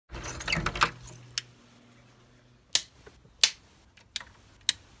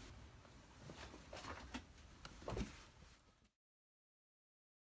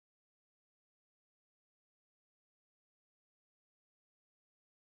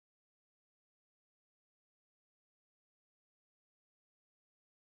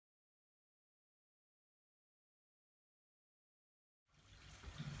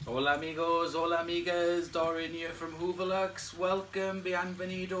Hola amigos, hola amigas, Dorian here from Hooverlux. Welcome,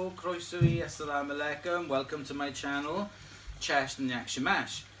 bienvenido, croeso y assalamu alaikum. Welcome to my channel, Chesh and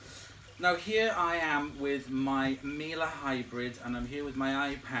Yakshimash. Now here I am with my Miele hybrid, and I'm here with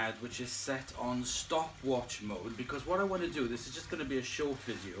my iPad, which is set on stopwatch mode, because what I want to do, this is just going to be a short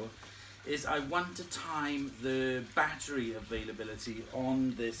video, is I want to time the battery availability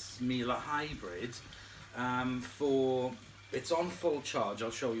on this Miele hybrid it's on full charge,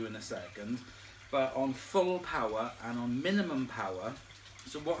 I'll show you in a second, but on full power and on minimum power.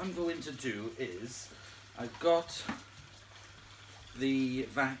 So what I'm going to do is, I've got the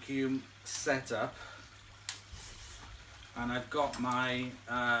vacuum set up and I've got my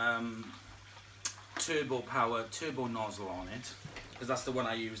turbo nozzle on it, because that's the one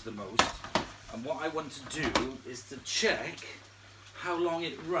I use the most. And what I want to do is to check how long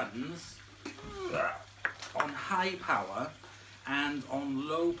it runs on high power and on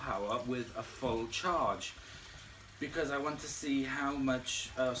low power with a full charge, because I want to see how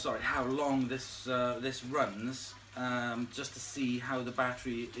long this runs, just to see how the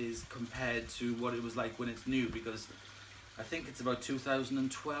battery is compared to what it was like when it's new, because I think it's about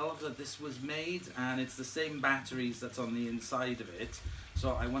 2012 that this was made, and it's the same batteries that's on the inside of it.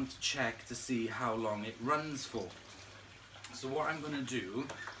 So I want to check to see how long it runs for. So what I'm going to do,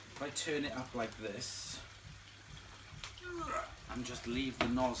 if I turn it up like this and just leave the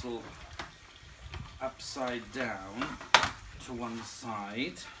nozzle upside down to one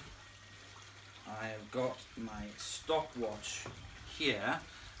side, I have got my stopwatch here,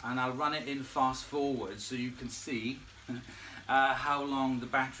 and I'll run it in fast forward so you can see how long the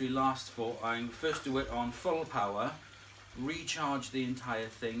battery lasts for. I'll first do it on full power, recharge the entire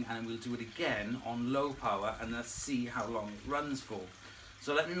thing, and we'll do it again on low power, and let's see how long it runs for.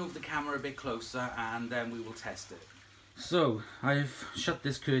 So let me move the camera a bit closer and then we will test it. So I've shut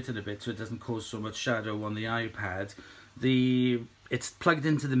this curtain a bit so it doesn't cause so much shadow on the iPad. It's plugged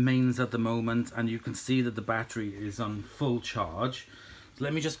into the mains at the moment, and you can see that the battery is on full charge. So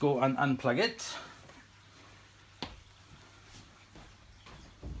let me just go and unplug it.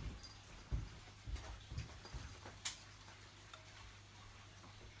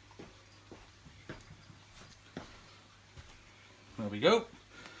 There we go.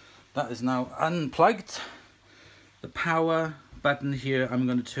 That is now unplugged. The power button here I'm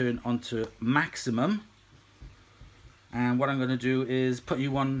going to turn onto maximum, and what I'm going to do is put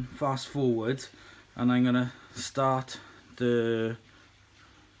you on fast forward, and I'm going to start the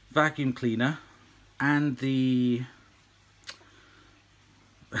vacuum cleaner and the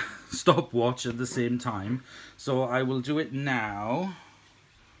stopwatch at the same time. So I will do it now.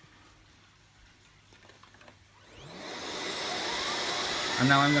 And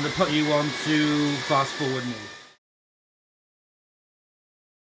now I'm going to put you on to fast forward mode.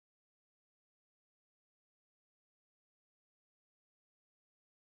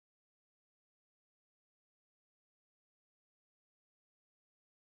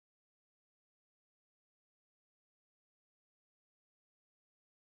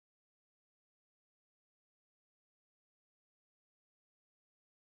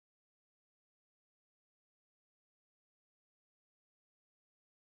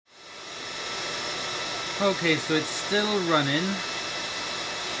 Okay, so it's still running.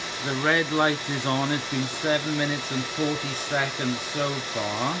 The red light is on. It's been 7 minutes and 40 seconds so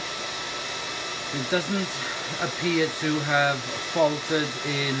far. It doesn't appear to have faltered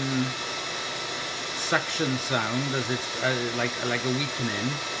in suction sound, as it's like a weakening.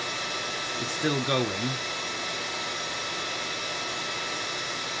 It's still going.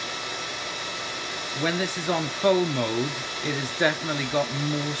 When this is on full mode, it has definitely got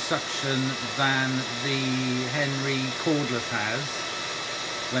more suction than the Henry cordless has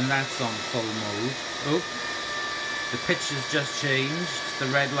when that's on full mode. Oh, the pitch has just changed. The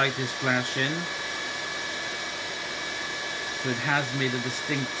red light is flashing. So it has made a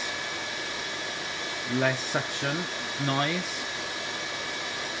distinct less suction noise.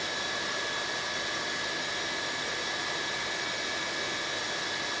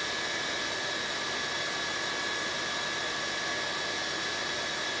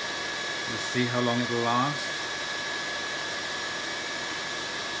 Let's see how long it'll last.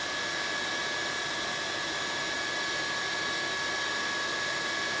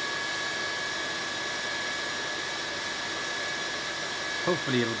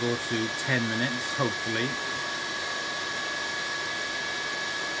 Hopefully it'll go to 10 minutes, hopefully.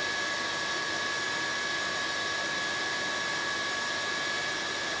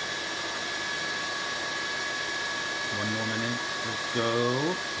 One more minute, let's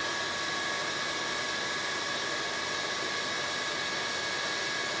go.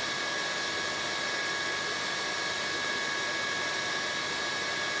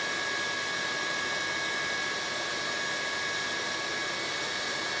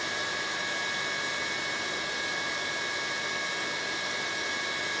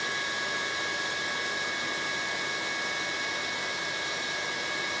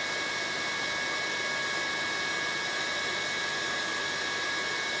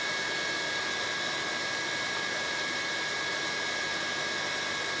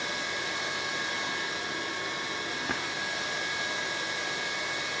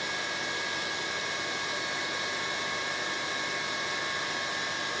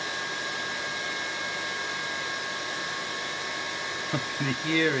 can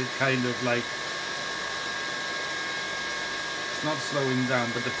hear it kind of like, it's not slowing down,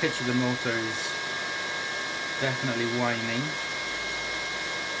 but the pitch of the motor is definitely whining.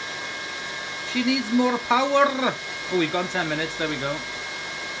 She needs more power. Oh, we've gone 10 minutes, there we go.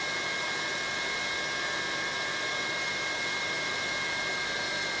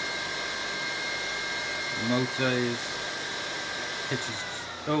 The motor is, pitches,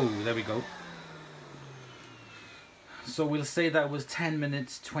 oh, there we go. So we'll say that was 10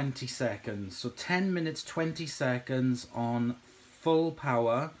 minutes 20 seconds. So 10 minutes 20 seconds on full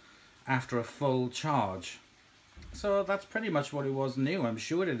power after a full charge. So that's pretty much what it was new. I'm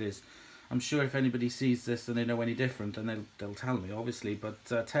sure it is. I'm sure if anybody sees this and they know any different, then they'll tell me, obviously. But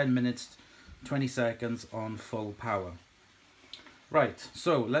 10 minutes 20 seconds on full power. Right,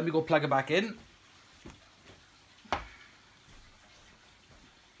 so let me go plug it back in.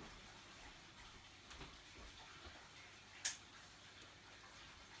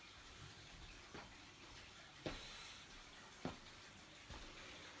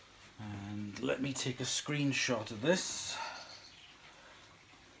 Let me take a screenshot of this.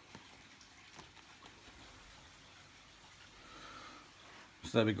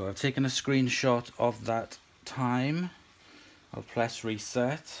 So there we go. I've taken a screenshot of that time. I'll press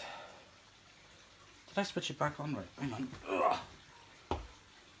reset. Did I switch it back on? Right, hang on. Ugh.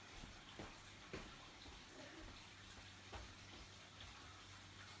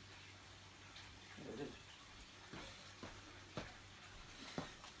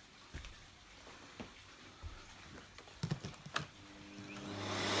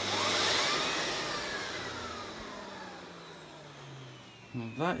 Well,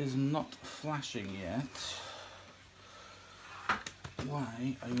 that is not flashing yet.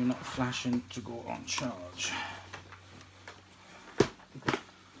 Why are you not flashing to go on charge?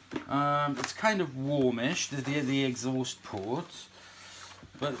 It's kind of warmish, the exhaust port,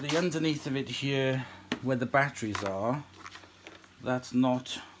 but the underneath of it here, where the batteries are, that's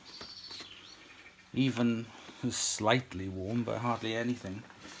not even slightly warm, but hardly anything.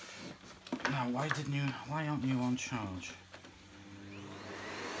 Now, why aren't you on charge?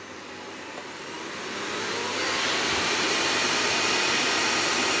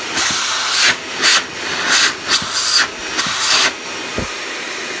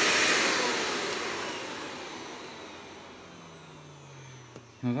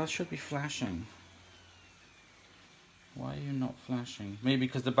 Now that should be flashing. Why are you not flashing? Maybe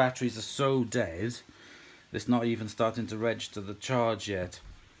because the batteries are so dead, it's not even starting to register the charge yet.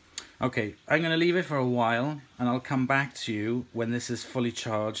 Okay, I'm going to leave it for a while and I'll come back to you when this is fully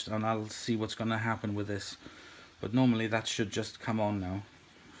charged and I'll see what's going to happen with this. But normally that should just come on now,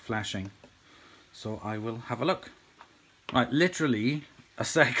 flashing. So I will have a look. Right, literally a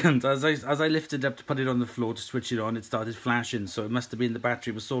second, as I lifted up to put it on the floor to switch it on, it started flashing. So it must have been the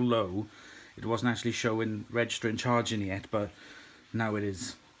battery was so low, it wasn't actually showing, registering, charging yet, but now it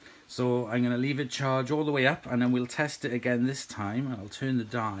is. So I'm going to leave it charge all the way up and then we'll test it again this time. And I'll turn the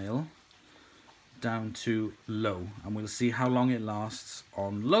dial down to low and we'll see how long it lasts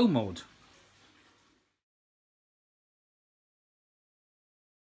on low mode.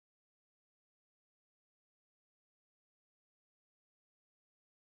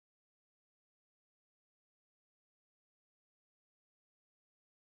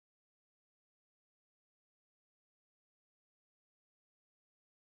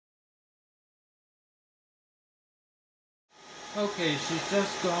 Okay, she's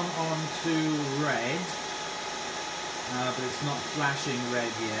just gone on to red, but it's not flashing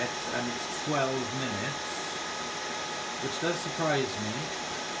red yet, and it's 12 minutes, which does surprise me.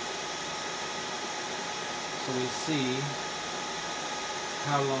 So we'll see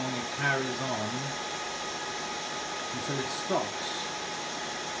how long it carries on until it stops.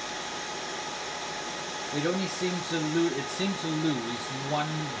 It only seemed to lose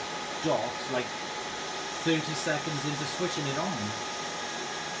one dot, like 30 seconds into switching it on.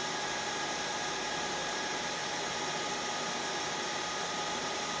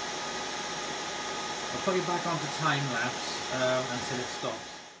 I'll put it back onto time lapse until it stops.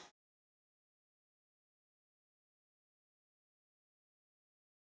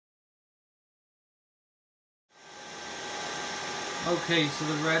 Okay, so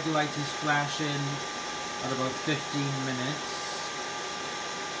the red light is flashing at about 15 minutes.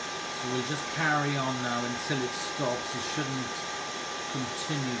 So we'll just carry on now until it stops. It shouldn't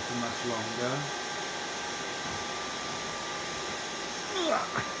continue for much longer.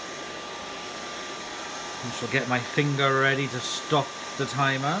 I shall get my finger ready to stop the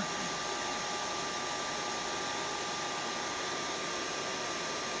timer.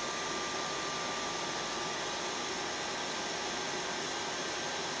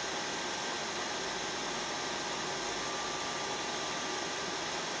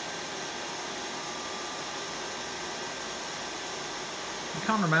 I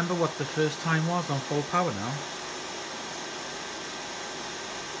can't remember what the first time was on full power now.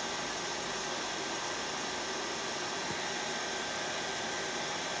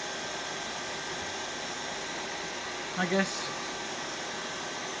 I guess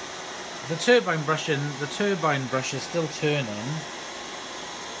the turbine brush is still turning.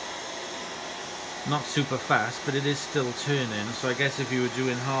 Not super fast, but it is still turning. So I guess if you were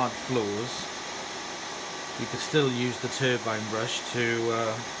doing hard floors, you could still use the turbine brush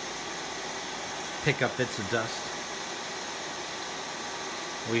to pick up bits of dust.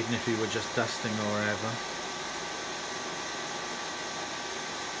 Or even if you were just dusting or whatever.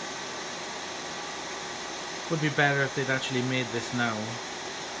 Would be better if they'd actually made this now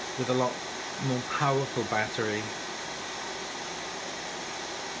with a lot more powerful battery.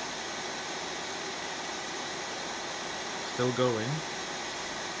 Still going.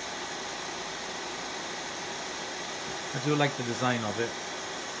 I do like the design of it.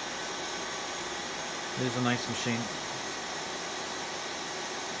 It is a nice machine.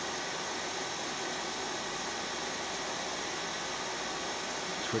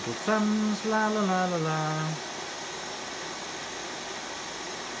 Twiddle thumbs, la la la la la.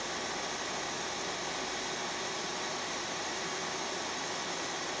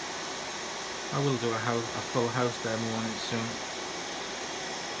 I will do a full house demo on it soon.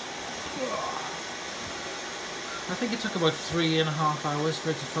 I think it took about 3.5 hours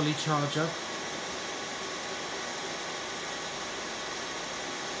for it to fully charge up.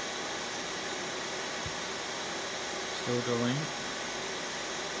 Still going.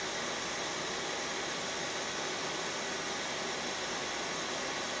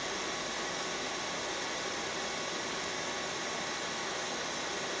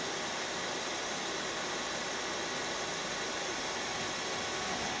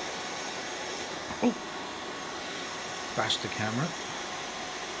 Oh! Bashed the camera.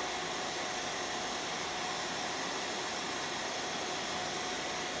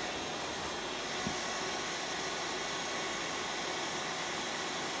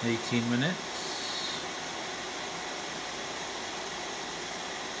 $18 minutes.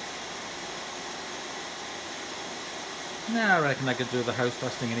 Nah, I reckon I could do the house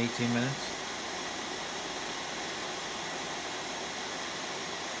dusting in 18 minutes.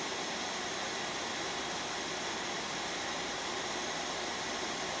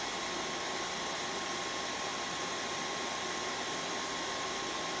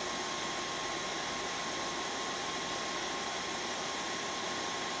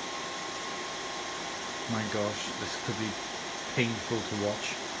 My gosh, this could be painful to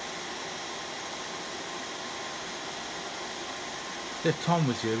watch. If Tom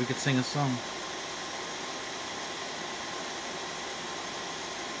was here, we could sing a song.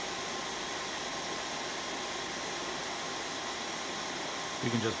 You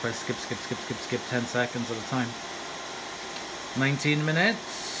can just press skip, skip, skip, skip, skip 10 seconds at a time. 19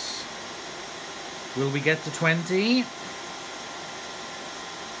 minutes. Will we get to 20?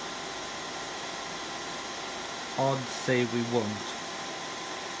 Odds say we won't.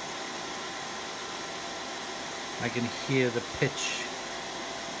 I can hear the pitch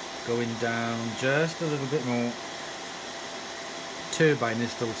going down just a little bit more. Turbine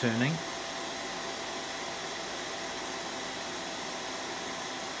is still turning.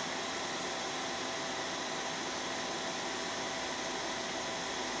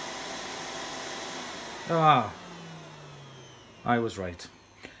 Ah, I was right.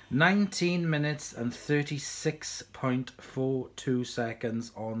 19 minutes and 36.42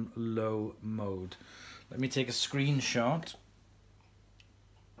 seconds on low mode. Let me take a screenshot.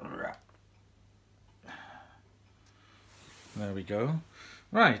 There we go.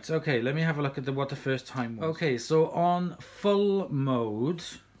 Right, okay, let me have a look at what the first time was. Okay, so on full mode,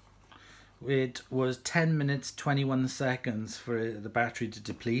 it was 10 minutes 21 seconds for the battery to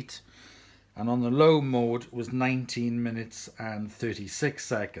deplete. And on the low mode was 19 minutes and 36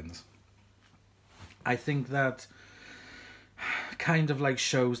 seconds. I think that kind of like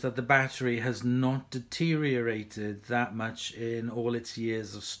shows that the battery has not deteriorated that much in all its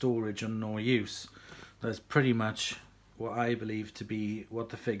years of storage and no use. That's pretty much what I believe to be what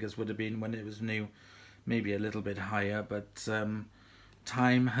the figures would have been when it was new. Maybe a little bit higher, but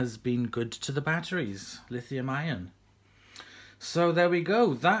time has been good to the batteries, lithium ion. So there we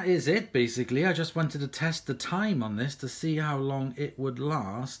go, that is it basically. I just wanted to test the time on this to see how long it would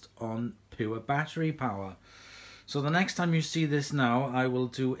last on pure battery power. So the next time you see this now, I will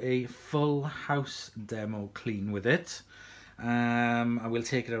do a full house demo clean with it. I will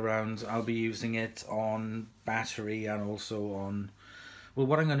take it around. I'll be using it on battery and also on... Well,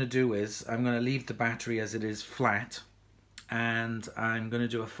 what I'm going to do is I'm going to leave the battery as it is flat. and I'm going to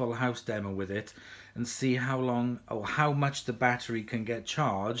do a full house demo with it and see how long or how much the battery can get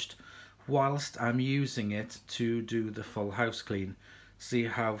charged whilst I'm using it to do the full house clean. See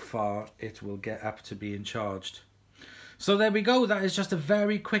how far it will get up to being charged. So there we go, that is just a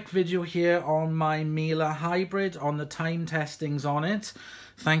very quick video here on my Miele hybrid, on the time testings on it.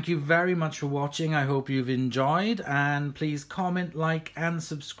 Thank you very much for watching, I hope you've enjoyed, and please comment, like and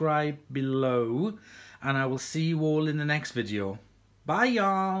subscribe below, and I will see you all in the next video. Bye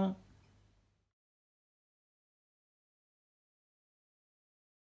y'all!